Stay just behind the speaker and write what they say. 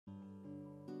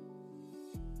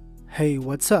Hey,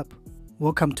 what's up?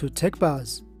 Welcome to Tech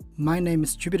Buzz. My name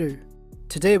is Jupiter.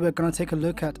 Today we're gonna take a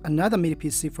look at another MIDI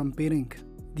PC from Beelink,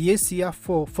 the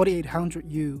SER4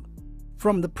 4800U.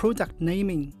 From the product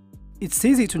naming, it's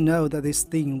easy to know that this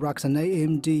thing rocks an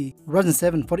AMD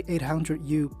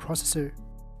Ryzen7-4800U processor.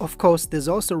 Of course, there's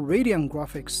also Radeon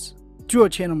graphics,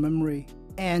 dual-channel memory,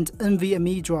 and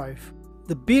NVMe drive.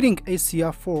 The Beelink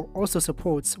SER4 also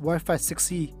supports Wi-Fi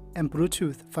 6E and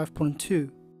Bluetooth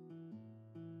 5.2.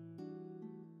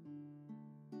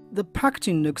 The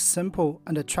packaging looks simple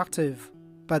and attractive,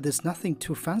 but there's nothing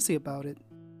too fancy about it.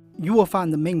 You will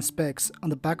find the main specs on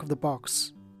the back of the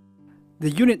box.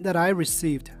 The unit that I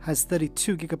received has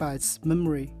 32GB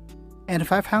memory and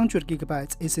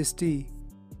 500GB SSD.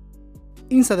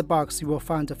 Inside the box you will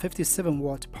find a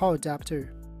 57-watt power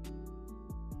adapter,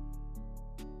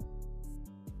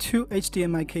 2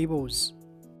 HDMI cables.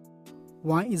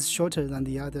 One is shorter than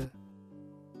the other.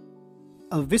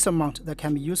 A VESA mount that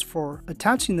can be used for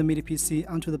attaching the MIDI PC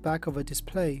onto the back of a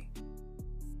display.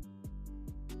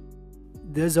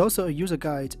 There's also a user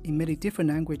guide in many different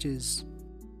languages.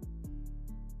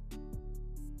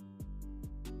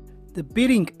 The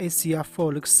Beelink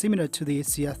SER4 looks similar to the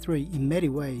SER3 in many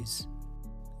ways.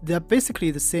 They are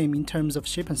basically the same in terms of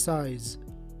shape and size.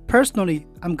 Personally,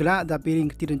 I'm glad that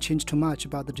Beelink didn't change too much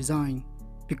about the design,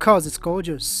 because it's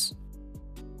gorgeous.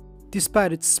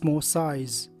 Despite its small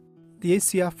size, the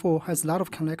SER4 has a lot of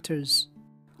connectors.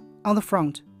 On the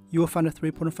front, you will find a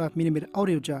 3.5mm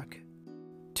audio jack,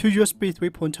 2 USB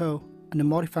 3.0 and a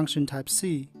multifunction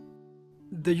Type-C.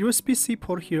 The USB-C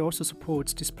port here also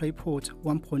supports DisplayPort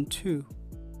 1.2.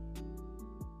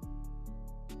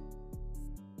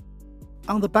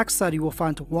 On the back side you will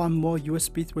find one more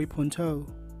USB 3.0,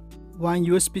 one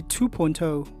USB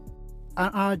 2.0,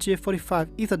 an RJ45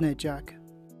 Ethernet jack,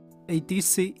 a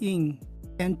DC in,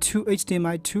 and 2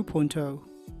 HDMI 2.0.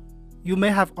 You may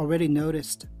have already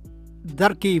noticed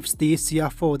that gives the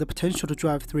SER4 the potential to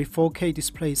drive 3 4K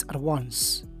displays at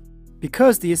once.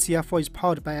 Because the SER4 is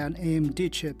powered by an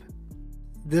AMD chip,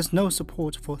 there's no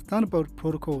support for Thunderbolt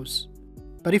protocols,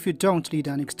 but if you don't need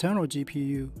an external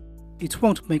GPU, it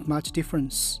won't make much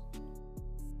difference.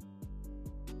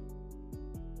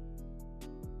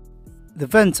 The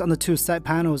vents on the two side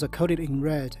panels are coated in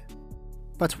red,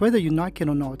 but whether you like it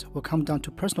or not will come down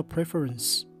to personal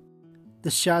preference.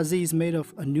 The chassis is made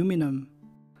of aluminum,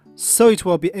 so it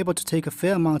will be able to take a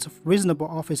fair amount of reasonable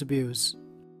office views.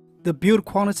 The build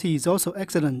quality is also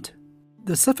excellent.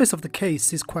 The surface of the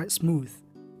case is quite smooth,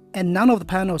 and none of the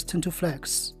panels tend to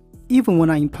flex, even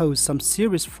when I impose some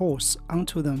serious force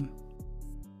onto them.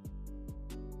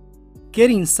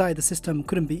 Getting inside the system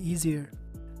couldn't be easier.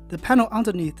 The panel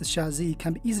underneath the chassis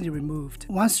can be easily removed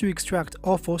once you extract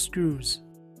all 4 screws.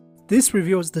 This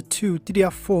reveals the 2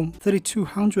 DDR4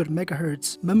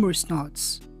 3200MHz memory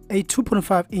slots, a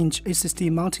 2.5-inch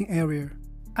SSD mounting area,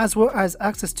 as well as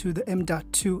access to the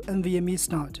M.2 NVMe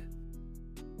slot.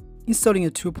 Installing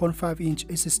a 2.5-inch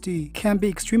SSD can be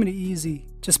extremely easy.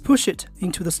 Just push it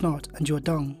into the slot and you're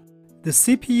done. The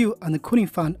CPU and the cooling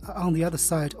fan are on the other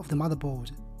side of the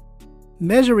motherboard.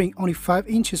 Measuring only 5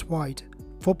 inches wide,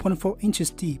 4.4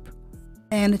 inches deep,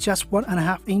 and just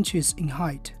 1.5 inches in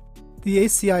height, the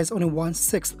ACI is only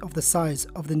 1/6 of the size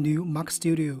of the new Mac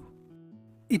Studio.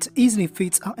 It easily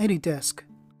fits on any desk,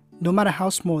 no matter how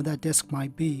small that desk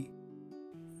might be.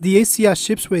 The ACI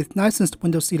ships with licensed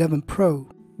Windows 11 Pro,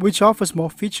 which offers more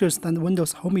features than the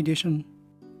Windows Home Edition,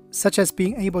 such as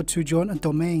being able to join a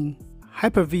domain,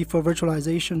 Hyper-V for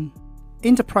virtualization,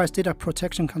 enterprise data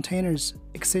protection containers,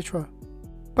 etc.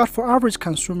 But for average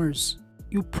consumers,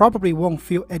 you probably won't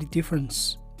feel any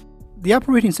difference. The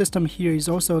operating system here is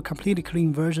also a completely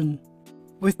clean version,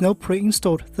 with no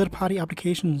pre-installed third-party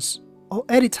applications or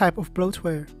any type of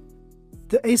bloatware.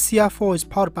 The SER4 is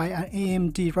powered by an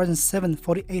AMD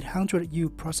Ryzen7-4800U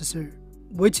processor,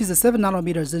 which is a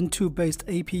 7nm Zen 2 based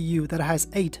APU that has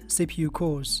 8 CPU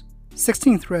cores,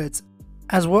 16 threads,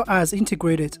 as well as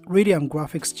integrated Radeon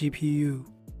graphics GPU.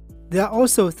 There are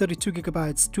also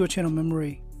 32GB dual-channel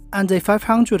memory and a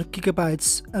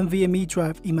 500GB NVMe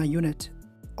drive in my unit.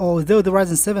 Although the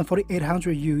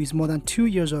Ryzen7-4800U is more than 2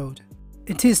 years old,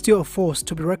 it is still a force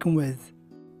to be reckoned with,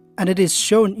 and it is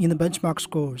shown in the benchmark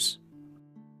scores.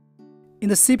 In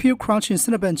the CPU crunching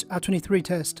Cinebench R23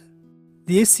 test,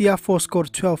 the SER4 scored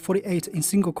 1248 in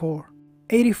single-core,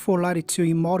 8492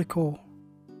 in multi-core,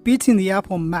 beating the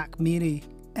Apple Mac Mini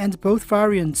and both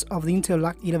variants of the Intel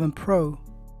NUC 11 Pro.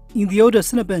 In the older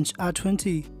Cinebench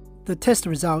R20, the test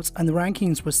results and the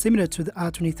rankings were similar to the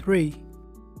R23.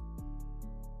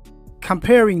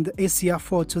 Comparing the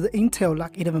SER4 to the Intel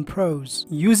NUC 11 Pros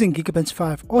using Geekbench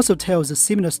 5 also tells a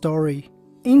similar story.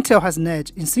 Intel has an edge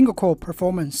in single-core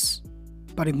performance,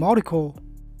 but in multi-core,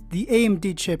 the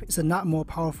AMD chip is a lot more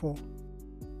powerful.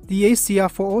 The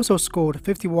SER4 also scored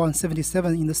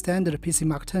 5177 in the standard PC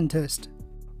Mark 10 test,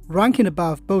 ranking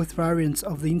above both variants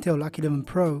of the Intel NUC 11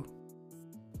 Pro.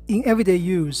 In everyday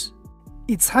use,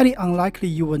 it's highly unlikely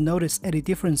you will notice any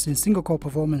difference in single-core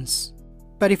performance.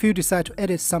 But if you decide to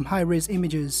edit some high-res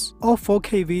images or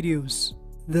 4K videos,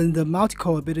 then the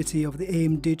multi-core ability of the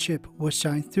AMD chip will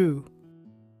shine through.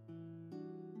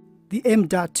 The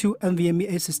M.2 NVMe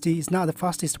SSD is not the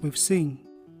fastest we've seen,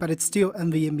 but it's still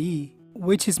NVMe,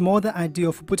 which is more than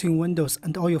ideal for booting Windows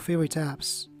and all your favorite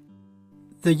apps.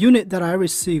 The unit that I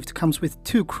received comes with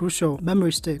 2 crucial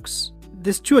memory sticks.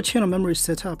 This dual-channel memory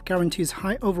setup guarantees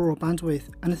high overall bandwidth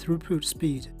and throughput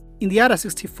speed. In the ATA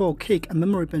 64 cake and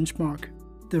memory benchmark,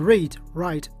 the read,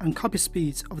 write, and copy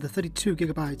speeds of the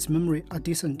 32GB memory are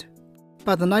decent,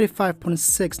 but the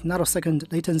 95.6 nanosecond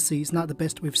latency is not the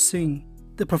best we've seen.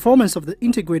 The performance of the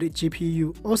integrated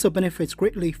GPU also benefits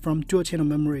greatly from dual-channel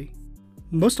memory.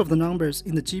 Most of the numbers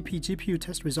in the GPU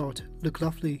test result look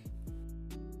lovely.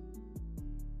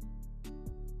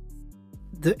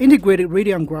 The integrated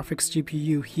Radeon graphics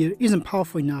GPU here isn't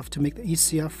powerful enough to make the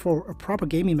SER4 a proper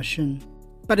gaming machine,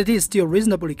 but it is still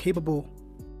reasonably capable.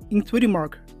 In 3D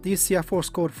Mark, the SER4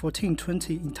 scored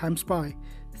 1420 in TimeSpy,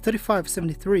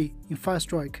 3573 in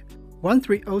Firestrike,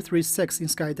 13036 in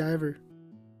Skydiver.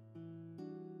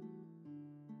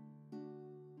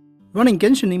 Running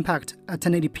Genshin Impact at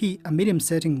 1080p and medium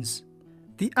settings,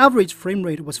 the average frame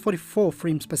rate was 44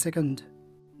 frames per second.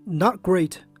 Not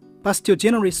great, but still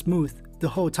generally smooth the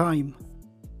whole time.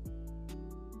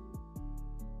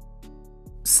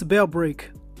 Spellbreak,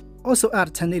 also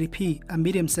at 1080p and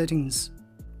medium settings,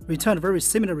 returned very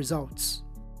similar results.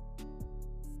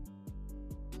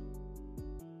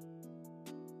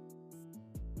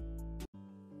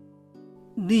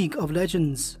 League of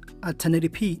Legends at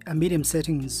 1080p and medium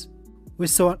settings, we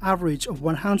saw an average of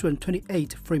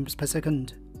 128 frames per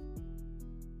second.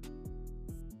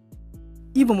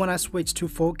 Even when I switched to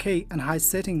 4K and high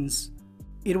settings,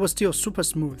 it was still super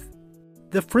smooth.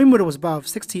 The frame rate was above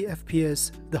 60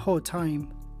 FPS the whole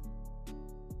time.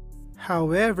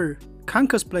 However,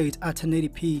 Conquer's Blade at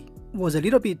 1080p was a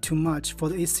little bit too much for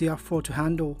the SER4 to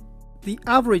handle. The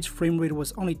average frame rate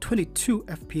was only 22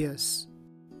 FPS.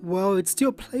 Well, it's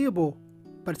still playable,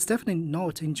 but it's definitely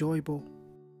not enjoyable.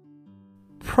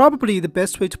 Probably the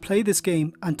best way to play this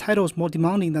game, and titles more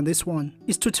demanding than this one,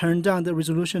 is to turn down the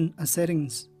resolution and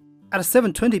settings. At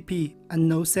 720p and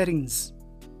no settings,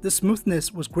 the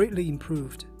smoothness was greatly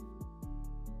improved.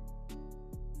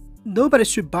 Nobody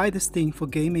should buy this thing for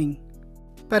gaming,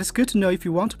 but it's good to know if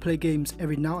you want to play games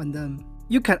every now and then,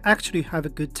 you can actually have a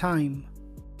good time.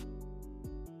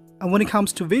 And when it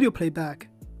comes to video playback,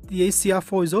 the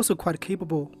SER4 is also quite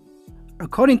capable.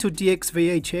 According to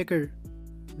DXVA Checker,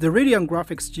 the Radeon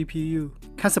graphics GPU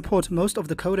can support most of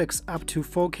the codecs up to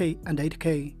 4K and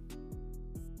 8K.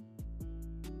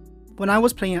 When I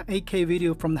was playing an 8K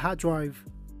video from the hard drive,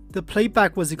 the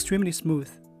playback was extremely smooth,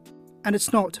 and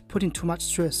it's not putting too much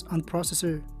stress on the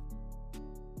processor.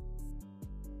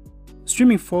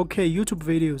 Streaming 4K YouTube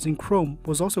videos in Chrome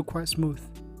was also quite smooth,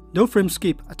 no frame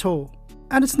skip at all,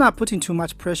 and it's not putting too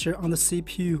much pressure on the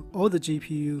CPU or the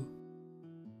GPU.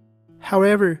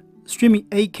 However, streaming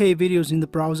 8K videos in the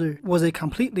browser was a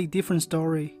completely different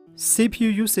story.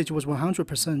 CPU usage was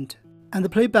 100%, and the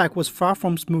playback was far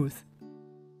from smooth.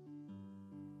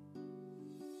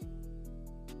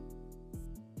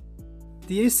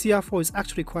 The SER4 is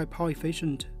actually quite power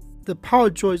efficient. The power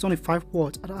draw is only 5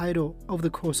 watts at idle over the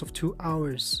course of 2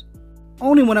 hours.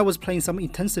 Only when I was playing some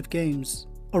intensive games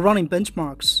or running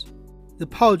benchmarks, the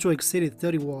power draw exceeded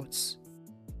 30 watts.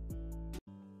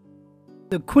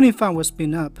 The cooling fan will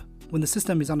spin up when the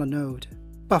system is on a node,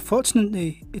 but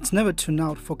fortunately it's never tuned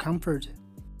out for comfort.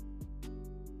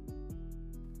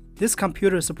 This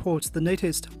computer supports the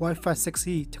latest Wi-Fi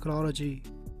 6E technology,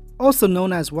 also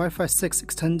known as Wi-Fi 6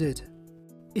 Extended.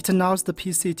 It allows the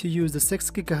PC to use the 6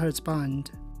 GHz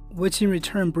band, which in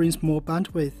return brings more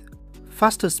bandwidth,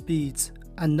 faster speeds,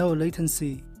 and no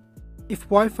latency. If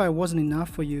Wi-Fi wasn't enough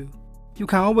for you, you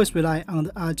can always rely on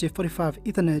the RJ45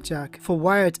 Ethernet jack for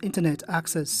wired internet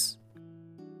access.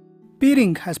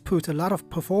 Beelink has put a lot of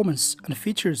performance and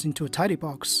features into a tidy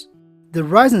box. The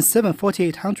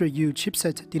Ryzen7-4800U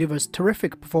chipset delivers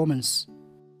terrific performance,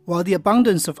 while the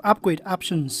abundance of upgrade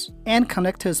options and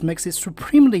connectors makes it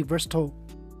supremely versatile.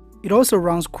 It also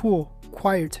runs cool,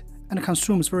 quiet, and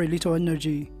consumes very little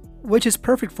energy, which is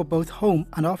perfect for both home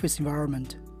and office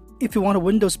environment. If you want a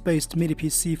Windows-based MIDI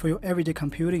PC for your everyday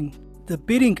computing, the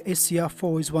Beelink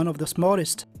SER4 is one of the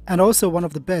smallest and also one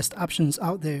of the best options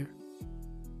out there.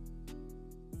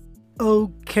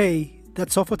 Okay,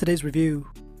 that's all for today's review.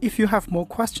 If you have more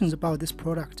questions about this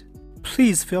product,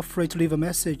 please feel free to leave a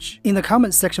message in the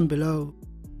comment section below.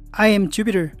 I am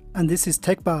Jupiter and this is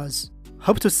TechBuzz.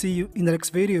 Hope to see you in the next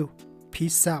video.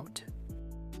 Peace out.